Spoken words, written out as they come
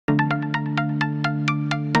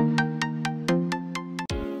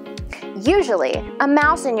Usually, a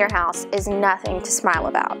mouse in your house is nothing to smile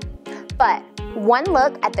about. But one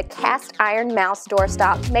look at the cast iron mouse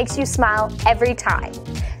doorstop makes you smile every time.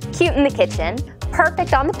 Cute in the kitchen,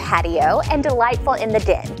 perfect on the patio, and delightful in the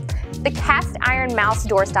den. The cast iron mouse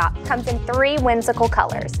doorstop comes in 3 whimsical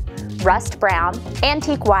colors: rust brown,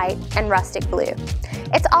 antique white, and rustic blue.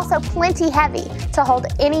 It's also plenty heavy to hold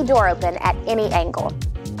any door open at any angle.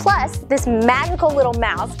 Plus, this magical little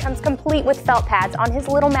mouse comes complete with felt pads on his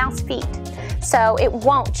little mouse feet, so it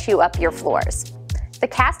won't chew up your floors. The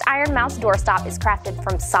cast iron mouse doorstop is crafted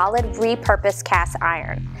from solid, repurposed cast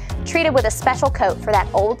iron, treated with a special coat for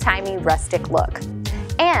that old-timey rustic look,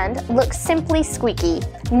 and looks simply squeaky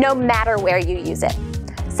no matter where you use it.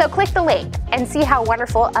 So click the link and see how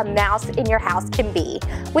wonderful a mouse in your house can be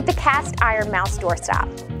with the cast iron mouse doorstop.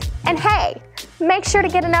 And hey, make sure to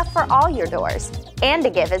get enough for all your doors and to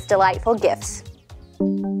give as delightful gifts.